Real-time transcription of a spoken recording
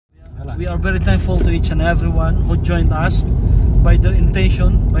We are very thankful to each and everyone who joined us by their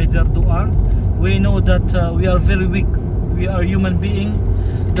intention, by their dua. We know that we are very weak. We are human beings,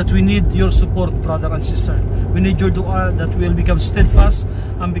 that we need your support, brother and sister. We need your dua that we will become steadfast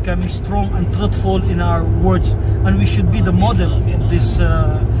and becoming strong and truthful in our words. And we should be the model of this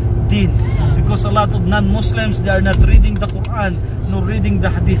deen. Because a lot of non-Muslims, they are not reading the Quran, nor reading the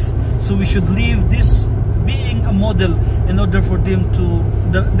Hadith. So we should leave this being a model in order for them to,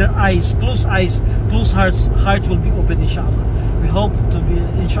 their eyes, close hearts will be open, inshallah. We hope to be,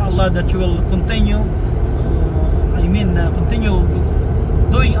 inshallah, that you will continue, continue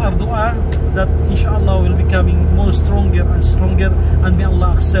doing our dua, that inshallah will becoming more stronger and stronger, and may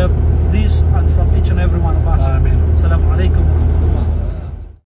Allah accept this and from each and every one of us. Amen. Assalamu alaikum.